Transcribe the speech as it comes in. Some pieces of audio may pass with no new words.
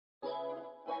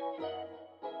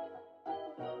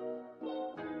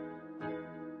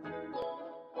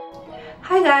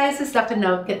Hi guys, it's Dr.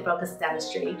 No, Kid Focus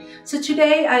Dentistry. So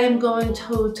today I am going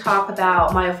to talk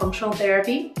about myofunctional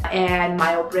therapy and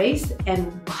Myobrace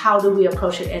and how do we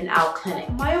approach it in our clinic.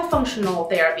 Myofunctional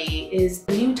therapy is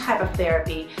a new type of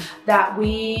therapy that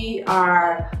we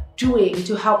are doing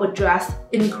to help address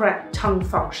incorrect tongue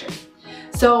function.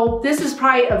 So this is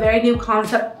probably a very new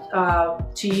concept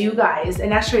to you guys,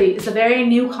 and actually it's a very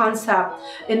new concept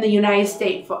in the United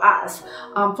States for us.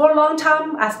 For a long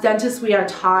time as dentists we are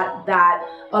taught that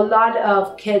a lot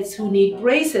of kids who need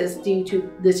braces due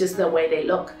to this is the way they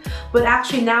look, but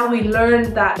actually now we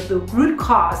learn that the root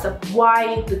cause of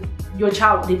why your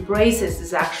child needs braces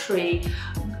is actually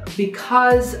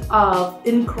because of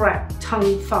incorrect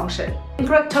tongue function.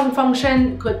 Incorrect tongue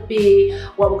function could be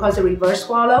what we call a reverse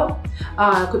swallow,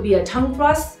 could be a tongue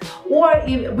thrust, or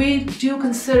we do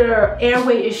consider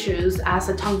airway issues as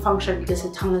a tongue function because the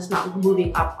tongue is not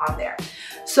moving up on there.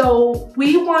 So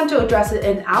we want to address it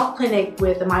in our clinic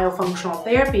with the myofunctional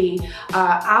therapy.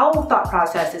 Our thought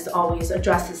process is always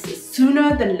address this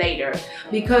sooner than later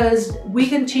because we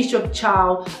can teach your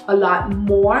child a lot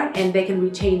more and they can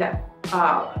retain that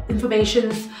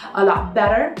informations a lot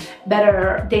better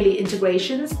daily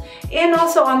integrations, and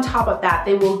also on top of that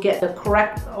they will get the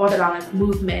correct orthodontic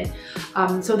movement,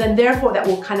 so then therefore that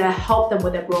will kind of help them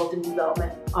with their growth and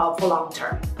development for long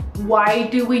term. Why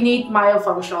do we need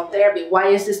myofunctional therapy? Why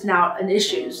is this now an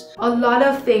issue? A lot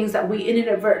of things that we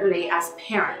inadvertently as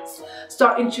parents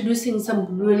start introducing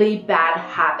some really bad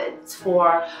habits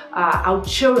for our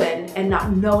children and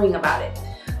not knowing about it.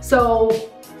 So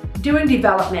during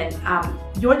development,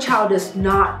 your child does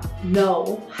not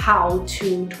know how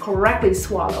to correctly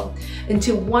swallow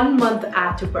until 1 month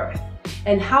after birth.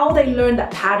 And how they learn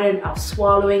that pattern of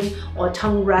swallowing or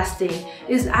tongue resting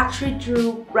is actually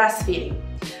through breastfeeding.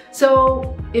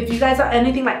 So if you guys are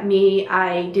anything like me,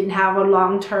 I didn't have a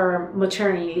long-term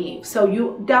maternity leave. So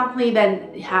you definitely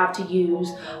then have to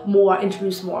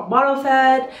introduce more bottle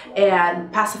fed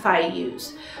and pacifier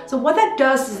use. So what that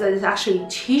does is that it actually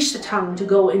teach the tongue to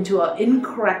go into an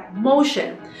incorrect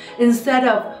motion. Instead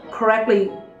of correctly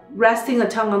resting the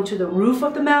tongue onto the roof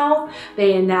of the mouth,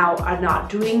 they now are not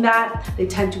doing that. They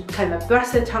tend to kind of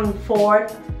thrust the tongue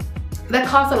forward. That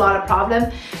causes a lot of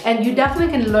problem, and you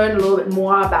definitely can learn a little bit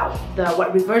more about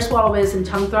what reverse swallow is and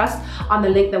tongue thrust on the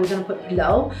link that we're going to put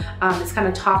below. It's kind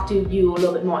of talk to you a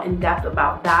little bit more in depth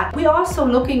about that. We're also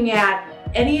looking at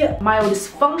any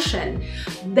myodysfunction.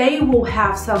 They will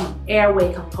have some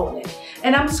airway component,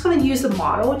 and I'm just going to use a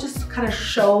model just to kind of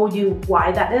show you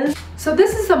why that is. So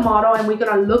this is a model, and we're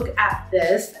going to look at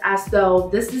this as though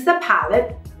this is the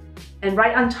palate, and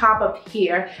right on top of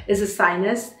here is the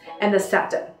sinus and the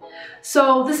septum.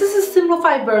 So this is a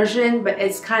simplified version, but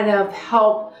it's kind of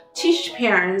help teach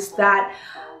parents that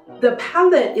the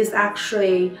palate is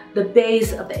actually the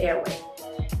base of the airway.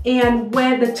 And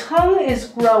when the tongue is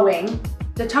growing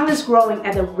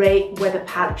at the rate where the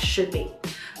palate should be.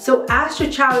 So as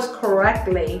your child is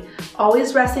correctly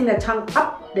always resting the tongue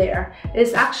up there,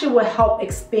 it actually will help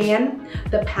expand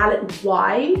the palate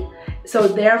wide, so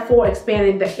therefore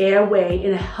expanding the airway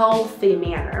in a healthy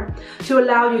manner to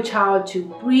allow your child to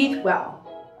breathe well.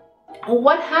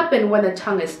 What happens when the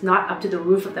tongue is not up to the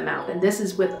roof of the mouth, and this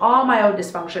is with all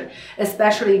myodysfunction,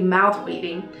 especially mouth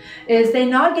breathing, is they're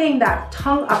not getting that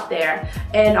tongue up there,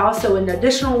 and also in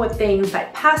addition with things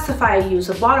like pacifier use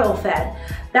or bottle fed,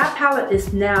 that palate is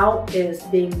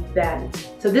being bent.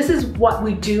 So this is what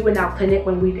we do in our clinic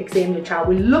when we examine your child.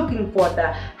 We're looking for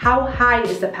how high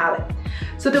is the palate.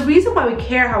 So the reason why we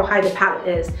care how high the palate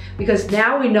is because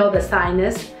now we know the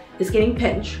sinus is getting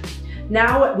pinched.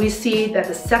 Now we see that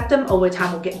the septum over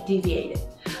time will get deviated.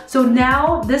 So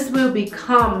now this will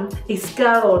become a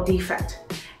skeletal defect.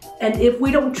 And if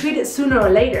we don't treat it sooner or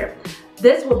later,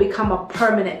 this will become a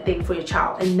permanent thing for your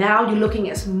child. And now you're looking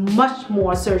at much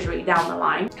more surgery down the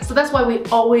line. So that's why we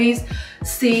always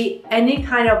see any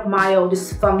kind of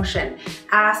myodysfunction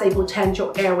as a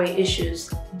potential airway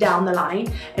issues down the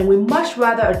line, and we much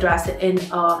rather address it in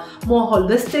a more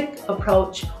holistic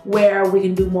approach where we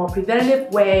can do more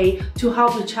preventative way to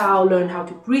help the child learn how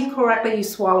to breathe correctly,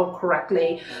 swallow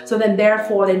correctly, so then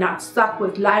therefore they're not stuck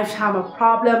with lifetime of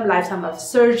problem, lifetime of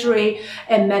surgery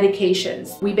and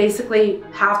medications. We basically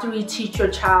have to reteach your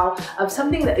child of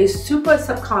something that is super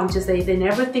subconscious, they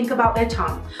never think about their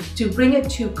tongue, to bring it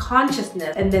to consciousness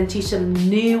and then teach them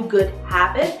new good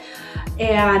habit.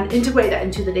 and integrate that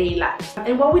into the daily life.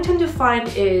 And what we tend to find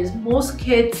is most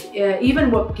kids,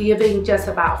 even with giving just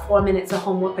about 4 minutes of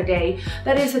homework a day,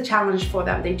 that is a challenge for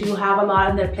them. They do have a lot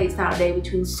on their plates nowadays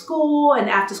between school and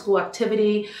after school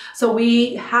activity, so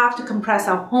we have to compress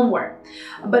our homework.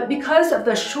 But because of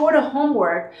the shorter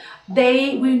homework,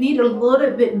 we need a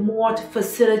little bit more to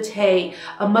facilitate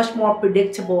a much more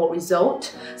predictable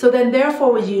result. So then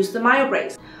therefore we use the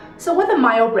Myobrace. So what the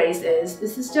Myobrace is,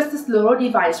 this is just this little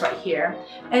device right here,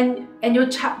 and your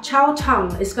child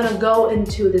tongue is going to go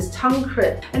into this tongue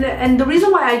crib. And the reason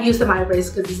why I use the Myobrace is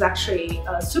because it's actually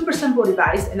a super simple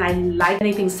device, and I like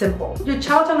anything simple. Your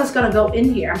child tongue is going to go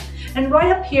in here, and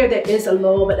right up here there is a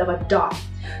little bit of a dot.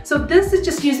 So this is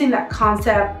just using that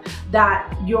concept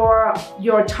that your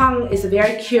tongue is a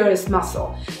very curious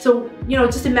muscle. So, you know,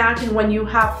 just imagine when you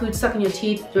have food stuck in your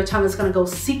teeth, your tongue is going to go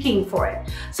seeking for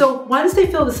it. So once they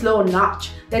feel this little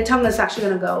notch, their tongue is actually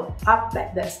going to go up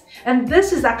like this. And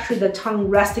this is actually the tongue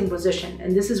resting position.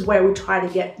 And this is where we try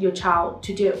to get your child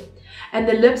to do. And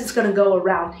the lips is going to go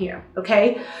around here,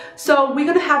 okay? So we're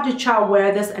going to have the child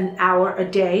wear this an hour a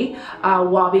day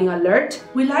while being alert.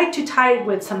 We like to tie it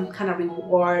with some kind of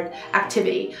reward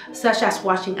activity, such as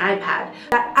watching iPad.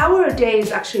 That hour a day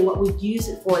is actually what we use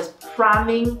it for, is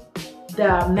priming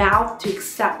the mouth to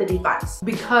accept the device,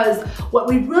 because what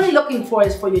we're really looking for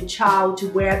is for your child to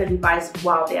wear the device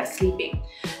while they are sleeping.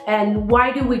 And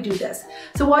why do we do this?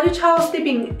 So while your child is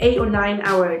sleeping 8 or 9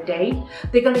 hours a day,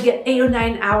 they're going to get 8 or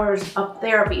 9 hours of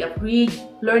therapy, of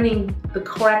relearning the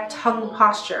correct tongue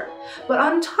posture. But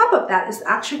on top of that, it's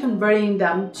actually converting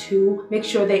them to make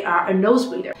sure they are a nose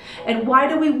breather. And why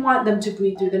do we want them to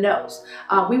breathe through the nose?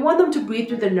 We want them to breathe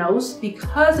through the nose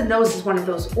because the nose is one of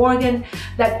those organs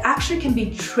that actually can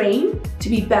be trained to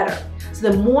be better.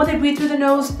 So the more they breathe through the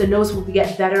nose will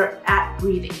get better at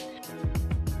breathing.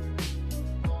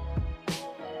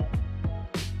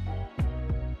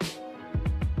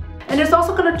 And it's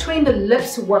also going to train the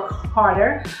lips to work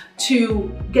harder to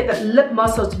get the lip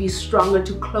muscles to be stronger,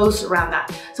 to close around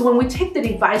that. So when we take the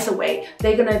device away,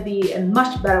 they're going to be in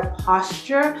much better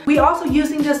posture. We're also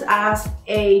using this as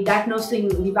a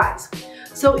diagnosing device.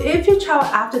 So if your child,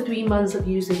 after 3 months of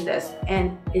using this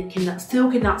and it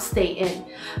still cannot stay in,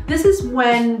 this is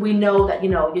when we know that, you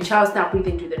know, your child's not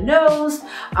breathing through the nose,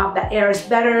 the air is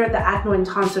better, the adenoid and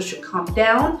tonsil should calm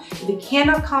down. If they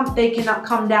cannot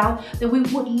calm down, then we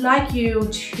would like you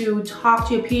to talk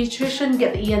to your pediatrician,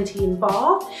 get the ENT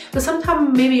involved. But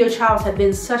sometimes maybe your child has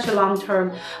been such a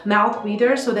long-term mouth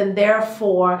breather, so then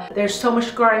therefore there's so much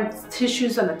scarring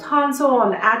tissues on the tonsil,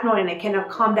 on the adenoid, and it cannot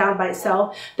calm down by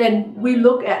itself, then we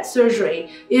look at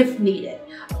surgery if needed.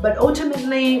 But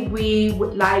ultimately, we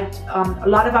would like a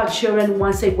lot of our children,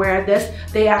 once they wear this,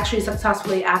 they actually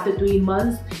successfully, after 3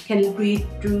 months, can breathe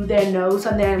through their nose,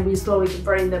 and then we slowly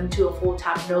converting them to a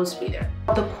full-time nose breather.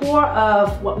 The core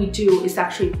of what we do is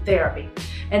actually therapy.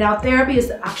 And our therapy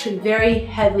is actually very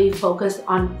heavily focused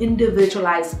on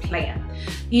individualized plan.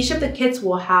 Each of the kids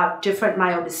will have different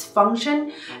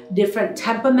myodysfunction, different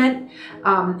temperament,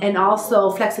 and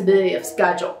also flexibility of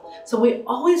schedule. So we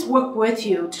always work with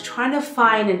you to try to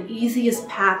find an easiest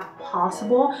path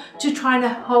possible to try to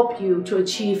help you to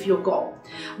achieve your goal.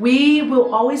 We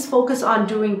will always focus on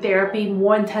doing therapy,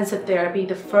 more intensive therapy,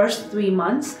 the first 3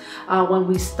 months when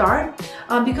we start,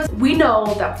 because we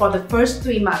know that for the first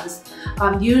 3 months,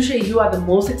 usually you are the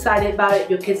most excited about it,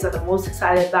 your kids are the most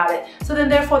excited about it, so then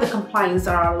therefore the compliance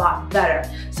are a lot better.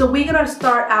 So we're going to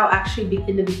start out actually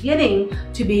in the beginning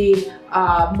to be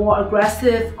more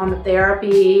aggressive on the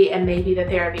therapy and maybe the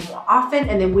therapy more often,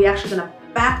 and then we're actually going to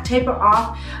back taper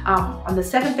off on the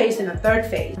second phase and the third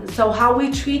phase. So how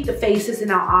we treat the phases in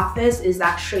our office is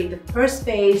actually the first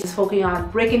phase is focusing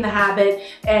on breaking the habit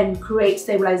and create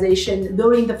stabilization,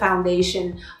 building the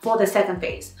foundation for the second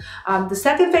phase. The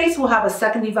second phase will have a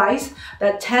second device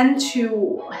that tend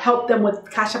to help them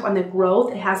with catch up on their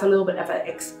growth. It has a little bit of an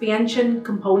expansion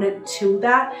component to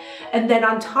that. And then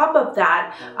on top of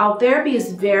that, our therapy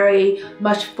is very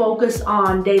much focused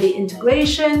on daily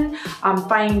integration,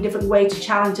 finding different ways to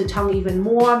challenge the tongue even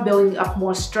more, building up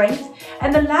more strength.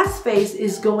 And the last phase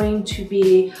is going to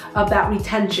be about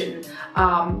retention.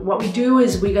 What we do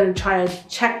is we're going to try to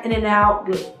check in and out,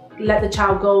 let the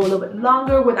child go a little bit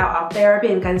longer without our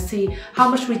therapy and kind of see how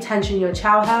much retention your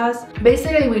child has.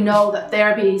 Basically, we know that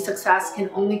therapy success can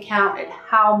only count at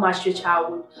how much your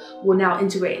child will now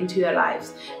integrate into their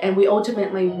lives. And we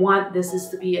ultimately want this is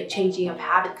to be a changing of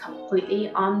habit completely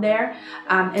on there.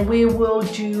 And we will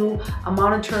do a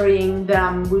monitoring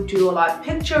them. We'll do a lot of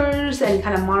pictures and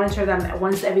kind of monitor them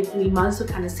once every 3 months to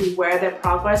kind of see where their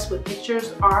progress with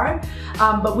pictures are.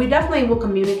 But we definitely will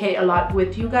communicate a lot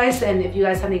with you guys. And if you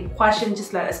guys have any questions,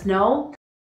 just let us know.